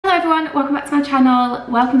everyone, welcome back to my channel.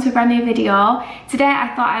 Welcome to a brand new video. Today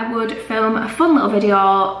I thought I would film a fun little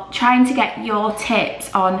video trying to get your tips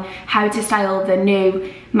on how to style the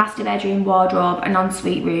new master bedroom wardrobe and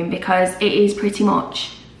ensuite room, because it is pretty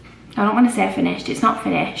much, I don't want to say finished, it's not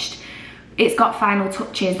finished. It's got final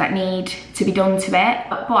touches that need to be done to it,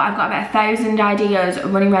 but I've got about 1,000 ideas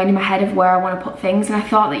running around in my head of where I want to put things, and I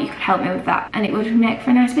thought that you could help me with that and it would make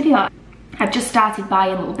for a nice video. I've just started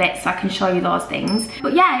buying little bits so I can show you those things.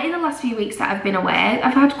 But yeah, in the last few weeks that I've been away,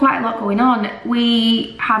 I've had quite a lot going on.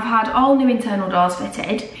 We have had all new internal doors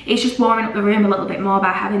fitted. It's just warming up the room a little bit more by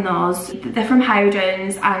having those. They're from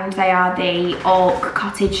Howdens and they are the oak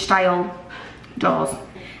cottage style doors.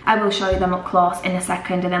 I will show you them up close in a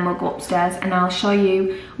second, and then we'll go upstairs and I'll show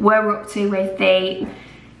you where we're up to with the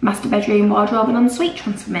master bedroom wardrobe and ensuite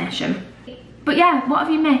transformation. But yeah, what have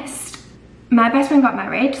you missed? My best friend got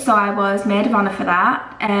married, so I was maid of honour for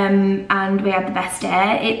that, and we had the best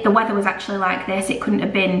day. The weather was actually like this. It couldn't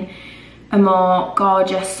have been a more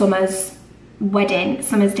gorgeous summer's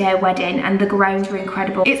day wedding, and the grounds were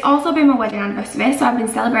incredible. It's also been my wedding anniversary, so I've been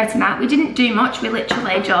celebrating that. We didn't do much, we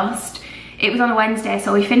literally just, it was on a Wednesday,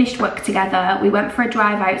 so we finished work together. We went for a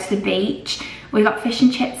drive out to the beach. We got fish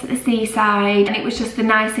and chips at the seaside, and it was just the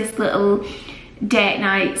nicest little date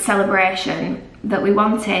night celebration that we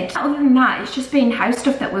wanted. Other than that, it's just been house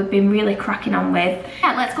stuff that we've been really cracking on with.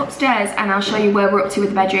 Yeah, let's go upstairs and I'll show you where we're up to with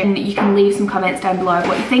the bedroom. You can leave some comments down below of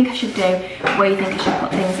what you think I should do, where you think I should put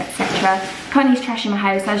things, etc. Connie's trashing my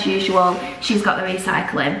house as usual. She's got the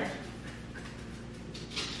recycling.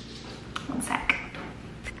 One sec.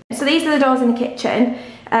 So these are the doors in the kitchen,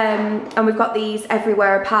 and we've got these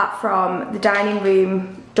everywhere apart from the dining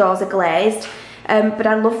room doors are glazed, but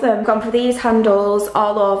I love them. I've gone for these handles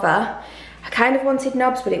all over. I kind of wanted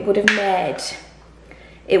knobs, but it would have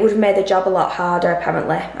made the job a lot harder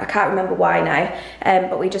apparently. I can't remember why now,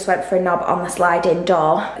 but we just went for a knob on the sliding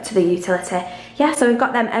door to the utility. Yeah, so we've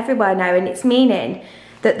got them everywhere now, and it's meaning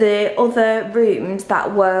that the other rooms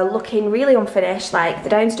that were looking really unfinished, like the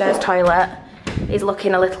downstairs toilet, is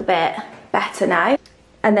looking a little bit better now.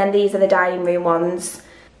 And then these are the dining room ones.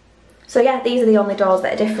 So yeah, these are the only doors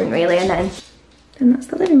that are different really, and then that's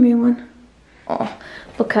the living room one. Oh,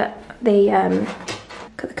 look at the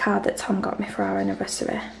card that Tom got me for our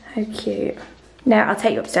anniversary. How cute. Now I'll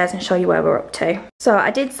take you upstairs and show you where we're up to. So I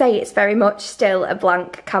did say it's very much still a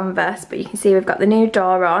blank canvas, but you can see we've got the new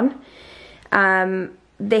door on.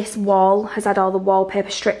 This wall has had all the wallpaper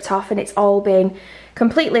stripped off and it's all been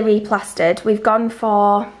completely replastered. We've gone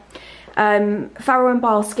for Farrow and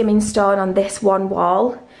Ball skimming stone on this one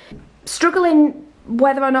wall. Struggling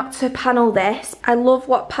whether or not to panel this. I love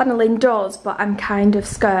what panelling does, but I'm kind of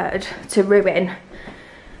scared to ruin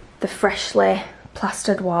the freshly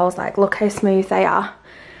plastered walls. Like, look how smooth they are.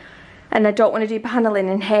 And I don't want to do panelling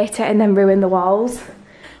and hate it and then ruin the walls.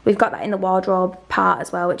 We've got that in the wardrobe part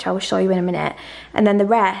as well, which I will show you in a minute. And then the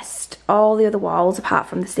rest, all the other walls apart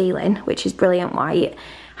from the ceiling, which is brilliant white,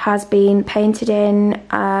 has been painted in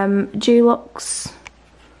Dulux.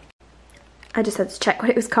 I just had to check what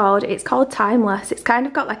it was called. It's called Timeless. It's kind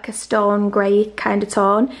of got like a stone grey kind of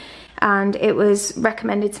tone, and it was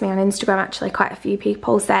recommended to me on Instagram actually. Quite a few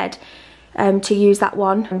people said to use that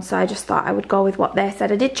one, and so I just thought I would go with what they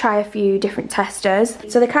said. I did try a few different testers.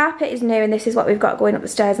 So the carpet is new, and this is what we've got going up the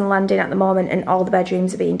stairs and landing at the moment, and all the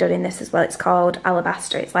bedrooms are being done in this as well. It's called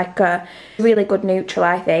Alabaster. It's like a really good neutral,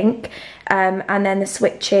 I think. And then the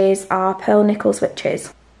switches are pearl nickel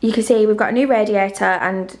switches. You can see we've got a new radiator,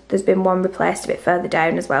 and there's been one replaced a bit further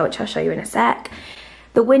down as well, which I'll show you in a sec.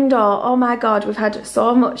 The window, oh my god, we've had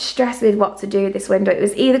so much stress with what to do with this window. It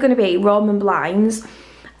was either going to be Roman blinds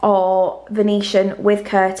or Venetian with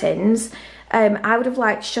curtains. I would have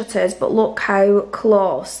liked shutters, but look how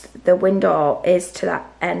close the window is to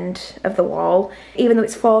that end of the wall. Even though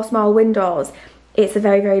it's 4 small windows, it's a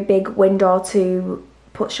very, very big window to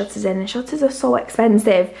put shutters in, and shutters are so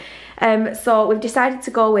expensive. So we've decided to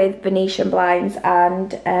go with Venetian blinds, and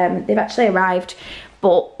they've actually arrived,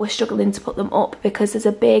 but we're struggling to put them up because there's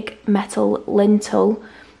a big metal lintel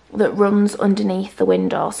that runs underneath the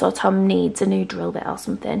window, so Tom needs a new drill bit or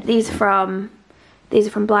something. These are from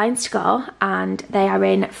Blinds to Go, and they are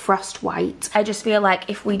in frost white. I just feel like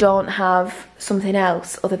if we don't have something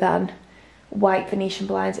else other than white Venetian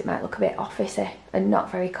blinds, it might look a bit officey and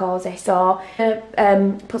not very cosy. So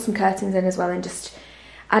put some curtains in as well and just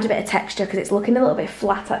add a bit of texture because it's looking a little bit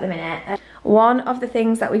flat at the minute. One of the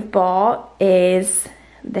things that we've bought is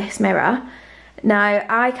this mirror. Now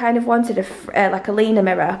I kind of wanted like a leaner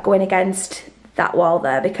mirror going against that wall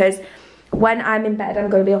there, because when I'm in bed I'm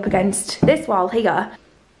going to be up against this wall here.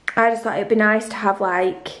 I just thought it'd be nice to have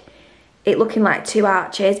like it looking like two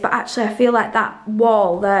arches, but actually I feel like that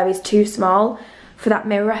wall there is too small for that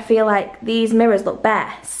mirror. I feel like these mirrors look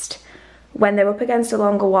best when they're up against a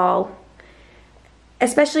longer wall.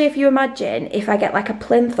 Especially if you imagine if I get like a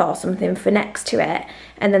plinth or something for next to it,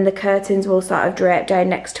 and then the curtains will sort of drape down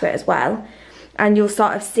next to it as well, and you'll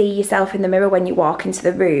sort of see yourself in the mirror when you walk into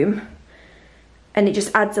the room, and it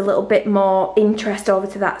just adds a little bit more interest over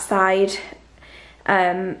to that side.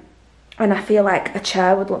 And I feel like a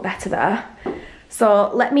chair would look better there.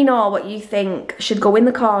 So let me know what you think should go in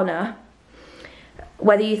the corner,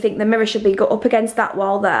 whether you think the mirror should be up against that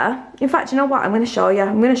wall there. In fact, you know what, I'm going to show you.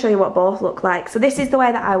 I'm going to show you what both look like. So this is the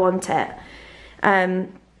way that I want it.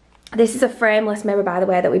 This is a frameless mirror, by the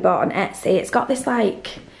way, that we bought on Etsy. It's got this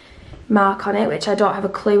like mark on it, which I don't have a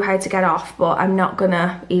clue how to get off, but I'm not going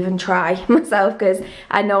to even try myself, because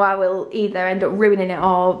I know I will either end up ruining it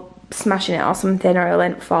or smashing it or something, or it'll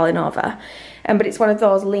end up falling over. But it's one of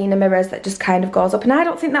those leaner mirrors that just kind of goes up, and I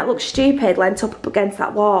don't think that looks stupid lent up against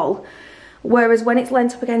that wall. Whereas when it's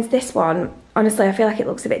lent up against this one, honestly, I feel like it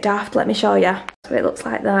looks a bit daft. Let me show you. That's what it looks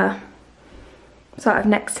like there. Sort of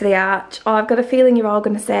next to the arch. Oh, I've got a feeling you're all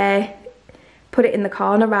going to say, put it in the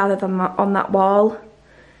corner rather than on that wall.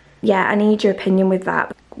 Yeah, I need your opinion with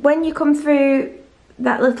that. When you come through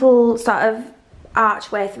that little sort of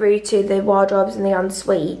archway through to the wardrobes and the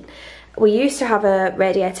ensuite, we used to have a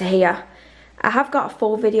radiator here. I have got a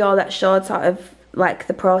full video that showed sort of like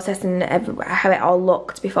the process and how it all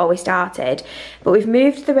looked before we started, but we've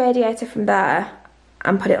moved the radiator from there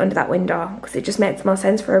and put it under that window, because it just makes more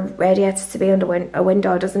sense for a radiator to be under a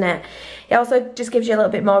window, doesn't it? It also just gives you a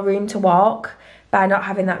little bit more room to walk by not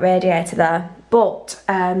having that radiator there. But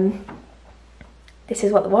this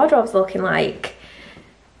is what the wardrobe's looking like.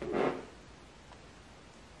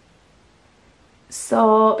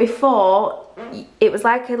 So before, it was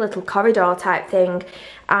like a little corridor type thing,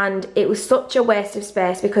 and it was such a waste of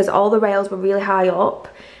space because all the rails were really high up.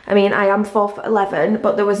 I mean, I am 4'11",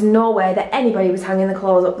 but there was no way that anybody was hanging the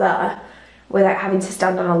clothes up there without having to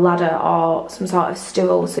stand on a ladder or some sort of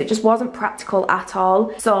stool, so it just wasn't practical at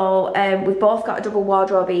all. So we've both got a double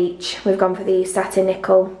wardrobe each. We've gone for the satin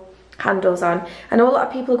nickel handles on. I know a lot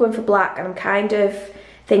of people are going for black, and I'm kind of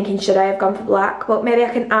thinking, should I have gone for black? But maybe I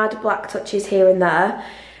can add black touches here and there.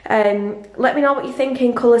 Let me know what you're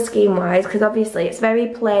thinking colour scheme wise, because obviously it's very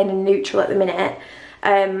plain and neutral at the minute,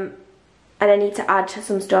 and I need to add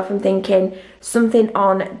some stuff. I'm thinking something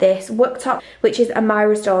on this worktop, which is a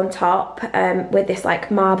Myrostone top with this like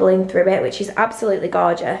marbling through it, which is absolutely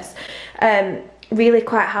gorgeous. Really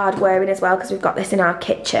quite hard wearing as well, because we've got this in our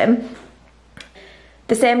kitchen.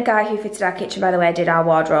 The same guy who fitted our kitchen, by the way, did our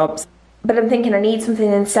wardrobes. But I'm thinking I need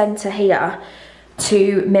something in the centre here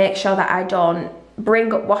to make sure that I don't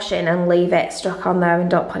bring up washing and leave it stuck on there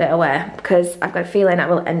and don't put it away, because I've got a feeling I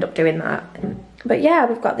will end up doing that. But yeah,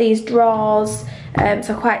 we've got these drawers,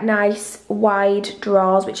 so quite nice wide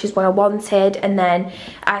drawers, which is what I wanted. And then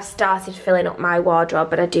I've started filling up my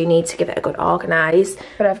wardrobe, but I do need to give it a good organise.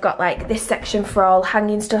 But I've got like this section for all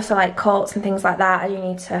hanging stuff, so like coats and things like that. I do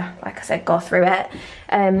need to, like I said, go through it.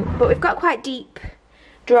 But we've got quite deep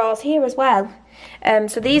drawers here as well.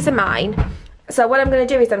 So these are mine. So what I'm going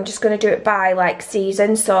to do is I'm just going to do it by like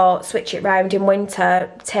season, so switch it round in winter,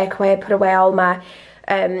 put away all my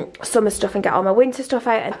summer stuff and get all my winter stuff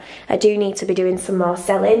out. And I do need to be doing some more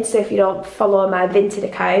selling, so if you don't follow my Vinted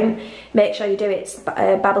account, make sure you do it. It's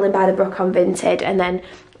Babbling by the Brook on Vinted. And then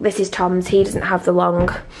this is Tom's. He doesn't have the long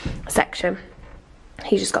section,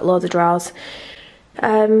 he's just got loads of drawers.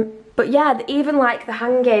 But yeah, even like the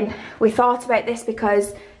hanging, we thought about this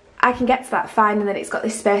because I can get to that fine, and then it's got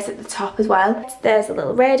this space at the top as well. There's a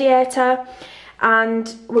little radiator,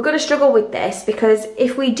 and we're going to struggle with this because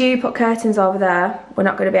if we do put curtains over there, we're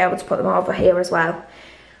not going to be able to put them over here as well,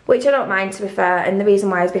 which I don't mind, to be fair. And the reason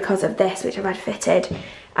why is because of this, which I've had fitted,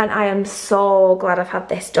 and I am so glad I've had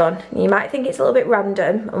this done. You might think it's a little bit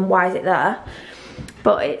random and why is it there,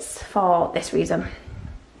 but it's for this reason.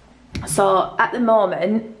 So at the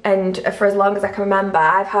moment, and for as long as I can remember,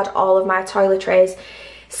 I've had all of my toiletries,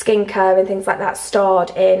 skincare and things like that stored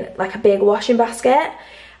in like a big washing basket,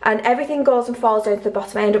 and everything goes and falls down to the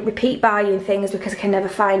bottom. I end up repeat buying things because I can never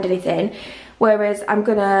find anything, whereas I'm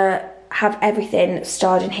gonna have everything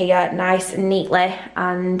stored in here nice and neatly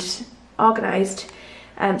and organised.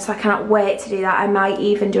 So I cannot wait to do that. I might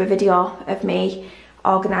even do a video of me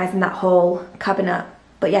organising that whole cabinet.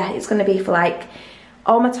 But yeah, it's going to be for like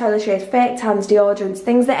all my toiletries, fake tans, deodorants,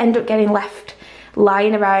 things that end up getting left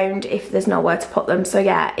lying around if there's nowhere to put them. So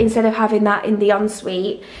yeah, instead of having that in the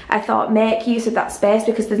ensuite, I thought make use of that space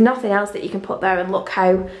because there's nothing else that you can put there, and look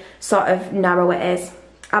how sort of narrow it is.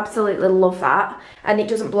 Absolutely love that, and it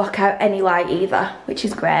doesn't block out any light either, which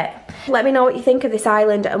is great. Let me know what you think of this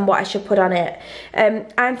island and what I should put on it.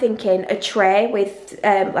 I'm thinking a tray with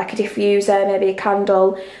like a diffuser, maybe a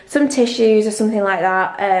candle, some tissues or something like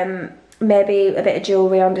that, maybe a bit of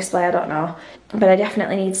jewellery on display, I don't know, but I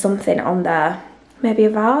definitely need something on there. Maybe a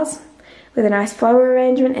vase with a nice flower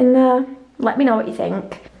arrangement in there. Let me know what you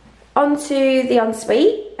think. On to the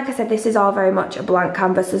ensuite. Like I said, this is all very much a blank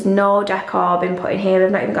canvas. There's no decor been put in here.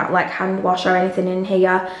 I've not even got like hand wash or anything in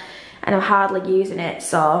here, and I'm hardly using it,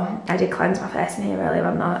 so I did cleanse my face in here earlier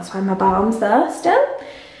on though. That's why my balm's there still.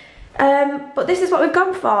 But this is what we've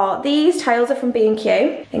gone for. These tiles are from B&Q.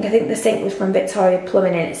 I think the sink was from Victoria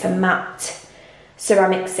Plumbing, and it's a matte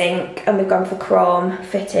ceramic sink, and we've gone for chrome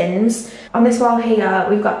fittings. On this wall here,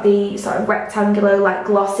 we've got the sort of rectangular, like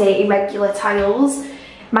glossy, irregular tiles.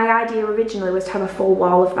 My idea originally was to have a full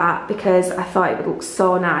wall of that because I thought it would look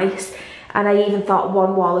so nice, and I even thought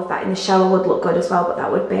one wall of that in the shower would look good as well, but that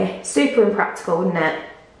would be super impractical, wouldn't it?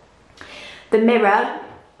 The mirror,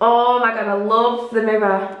 oh my god, I love the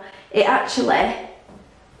mirror. It actually,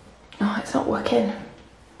 oh, it's not working.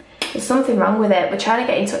 There's something wrong with it. We're trying to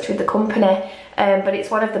get in touch with the company, but it's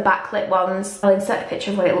one of the backlit ones. I'll insert a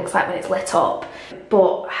picture of what it looks like when it's lit up.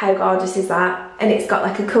 But how gorgeous is that? And it's got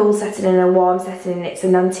like a cool setting and a warm setting, and it's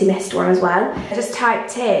an anti-mist one as well. I just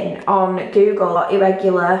typed in on Google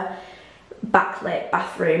irregular backlit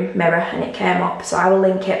bathroom mirror and it came up, so I will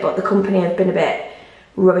link it, but the company have been a bit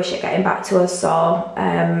rubbish at getting back to us, so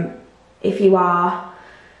if you are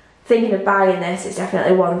thinking of buying this, it's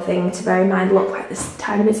definitely one thing to bear in mind. Look, like there's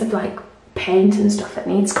tiny bits of like paint and stuff that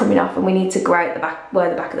needs coming off, and we need to grow out the back where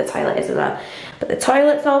the back of the toilet is as well. But the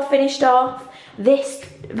toilet's all finished off. This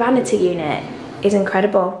vanity unit is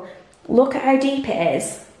incredible. Look at how deep it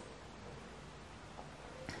is.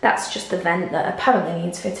 That's just the vent that apparently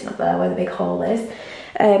needs fitting up there where the big hole is.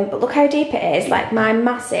 But look how deep it is. Like my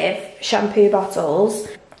massive shampoo bottles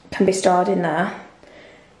can be stored in there.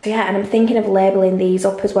 Yeah, and I'm thinking of labelling these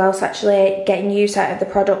up as well, so actually getting use out of the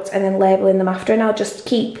product and then labelling them after, and I'll just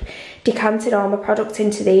keep decanting all my products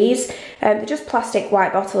into these. They're just plastic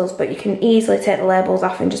white bottles, but you can easily take the labels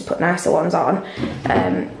off and just put nicer ones on,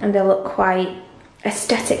 and they look quite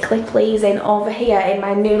aesthetically pleasing over here in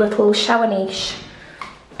my new little shower niche,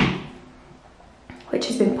 which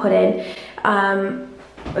has been put in.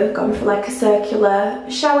 We've gone for like a circular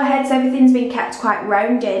shower heads. Everything's been kept quite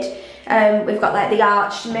rounded. We've got like the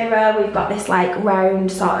arched mirror, we've got this like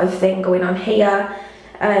round sort of thing going on here,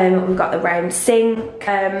 we've got the round sink,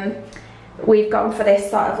 we've gone for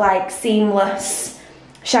this sort of like seamless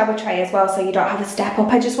shower tray as well, so you don't have a step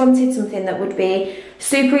up. I just wanted something that would be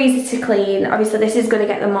super easy to clean. Obviously this is going to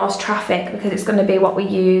get the most traffic because it's going to be what we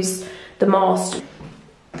use the most.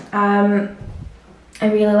 I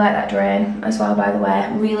really like that drain as well, by the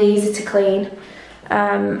way, really easy to clean.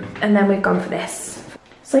 And then we've gone for this.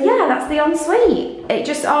 So yeah, that's the ensuite. It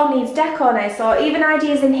just all needs decor now, so even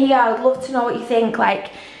ideas in here, I'd love to know what you think,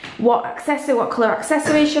 like what colour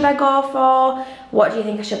accessories should I go for? What do you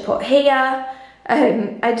think I should put here?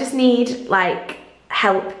 I just need like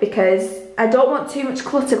help because I don't want too much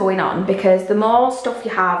clutter going on, because the more stuff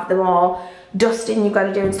you have, the more dusting you've got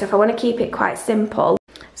to do and stuff. I want to keep it quite simple.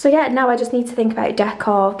 So yeah, now I just need to think about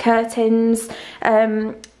decor, curtains.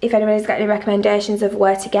 If anybody's got any recommendations of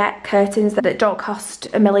where to get curtains that don't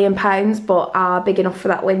cost £1 million but are big enough for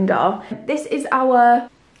that window. This is our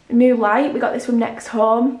new light. We got this from Next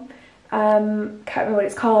Home. Can't remember what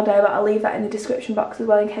it's called now, but I'll leave that in the description box as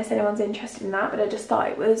well in case anyone's interested in that. But I just thought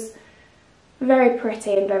it was very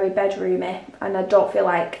pretty and very bedroomy, and I don't feel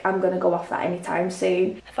like I'm going to go off that anytime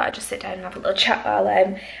soon. I thought I'd just sit down and have a little chat while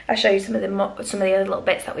I show you some of the other little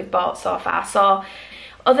bits that we've bought so far. So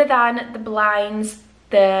other than the blinds,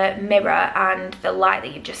 the mirror and the light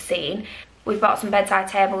that you've just seen, we've bought some bedside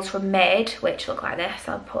tables from Made, which look like this.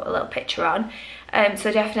 I'll put a little picture on.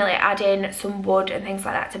 So definitely add in some wood and things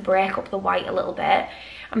like that to break up the white a little bit.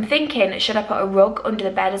 I'm thinking, should I put a rug under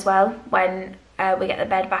the bed as well when we get the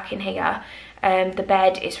bed back in here? The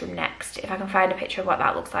bed is from Next. If I can find a picture of what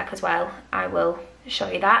that looks like as well, I will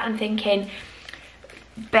show you that. I'm thinking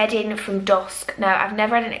bedding from Dusk. Now, I've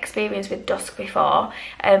never had an experience with Dusk before,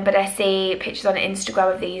 but I see pictures on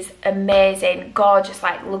Instagram of these amazing, gorgeous,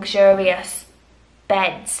 like luxurious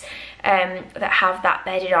beds that have that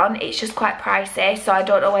bedded on. It's just quite pricey, so I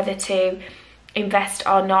don't know whether to invest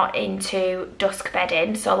or not into Dusk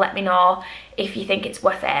bedding, so let me know if you think it's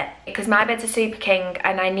worth it, because my bed's a Super King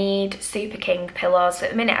and I need Super King pillows. So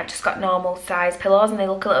at the minute I've just got normal size pillows and they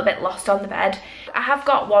look a little bit lost on the bed. I have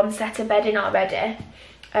got one set of bedding already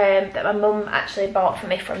that my mum actually bought for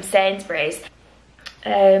me from Sainsbury's.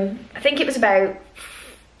 I think it was about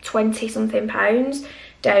 20 something pounds,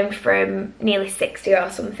 down from nearly 60 or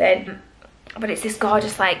something. But it's this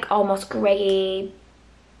gorgeous, like almost grey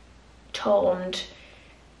toned,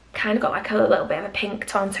 kind of got like a little bit of a pink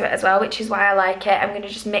tone to it as well, which is why I like it. I'm going to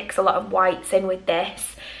just mix a lot of whites in with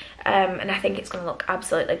this, and I think it's going to look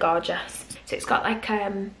absolutely gorgeous. So it's got like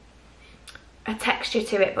a texture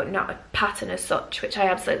to it, but not a pattern as such, which I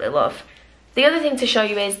absolutely love. The other thing to show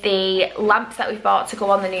you is the lamps that we've bought to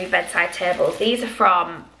go on the new bedside tables. These are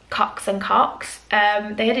from Cox & Cox.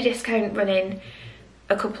 They had a discount running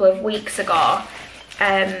a couple of weeks ago,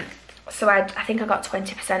 so I think I got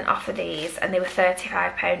 20% off of these, and they were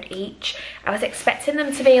 £35 each. I was expecting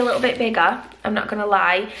them to be a little bit bigger, I'm not gonna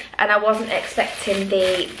lie, and I wasn't expecting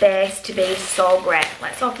the base to be so great.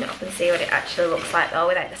 Let's open it up and see what it actually looks like though,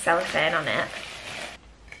 without the cellophane on it.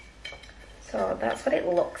 So that's what it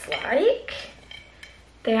looks like.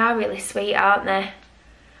 They are really sweet, aren't they?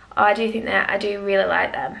 Oh, I do think that I do really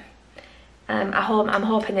like them. I'm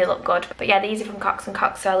hoping they look good. But yeah, these are from Cox &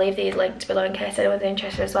 Cox, so I'll leave these linked below in case anyone's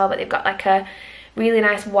interested as well. But they've got like a really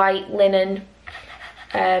nice white linen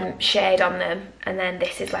shade on them, and then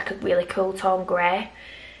this is like a really cool tone grey.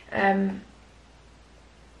 Yeah,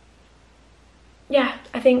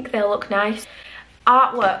 I think they'll look nice.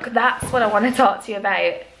 Artwork, that's what I want to talk to you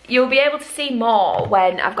about. You'll be able to see more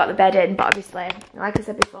when I've got the bed in, but obviously, like I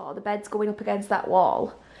said before, the bed's going up against that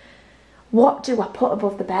wall. What do I put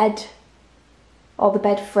above the bed? Or the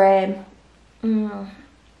bed frame?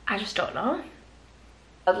 I just don't know.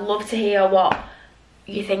 I'd love to hear what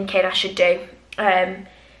you're thinking I should do.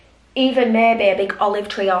 Even maybe a big olive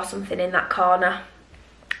tree or something in that corner.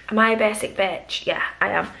 Am I a basic bitch? Yeah, I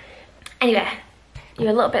am. Anyway,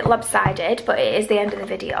 you're a little bit lopsided, but it is the end of the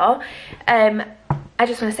video. I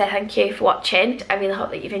just want to say thank you for watching. I really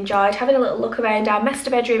hope that you've enjoyed having a little look around our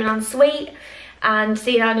master bedroom and ensuite, and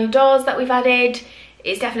seeing our new doors that we've added.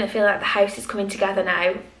 It's definitely feeling like the house is coming together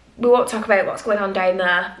now. We won't talk about what's going on down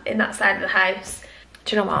there in that side of the house.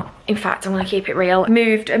 Do you know what? In fact, I'm going to keep it real. I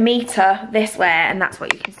moved a metre this way, and that's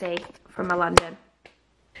what you can see from my landing.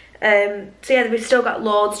 So yeah, we've still got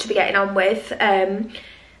loads to be getting on with, and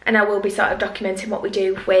I will be sort of documenting what we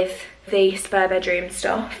do with the spare bedroom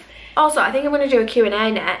stuff. Also, I think I'm going to do a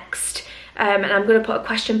Q&A next, and I'm going to put a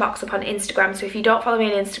question box up on Instagram, so if you don't follow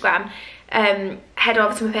me on Instagram, head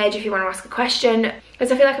over to my page if you want to ask a question,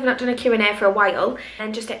 because I feel like I've not done a Q&A for a while,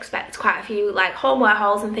 and just expect quite a few like homeware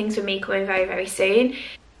hauls and things from me coming very, very soon.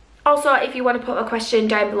 Also, if you want to put a question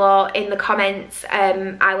down below in the comments,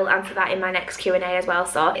 I will answer that in my next Q&A as well.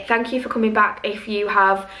 So thank you for coming back. If you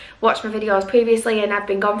have watched my videos previously and I've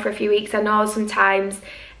been gone for a few weeks, I know sometimes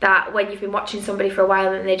that when you've been watching somebody for a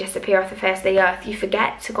while and they disappear off the face of the earth, you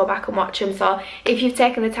forget to go back and watch them. So if you've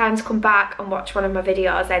taken the time to come back and watch one of my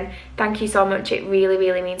videos, then thank you so much. It really,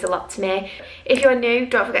 really means a lot to me. If you're new,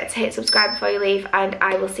 don't forget to hit subscribe before you leave, and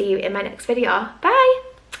I will see you in my next video. Bye!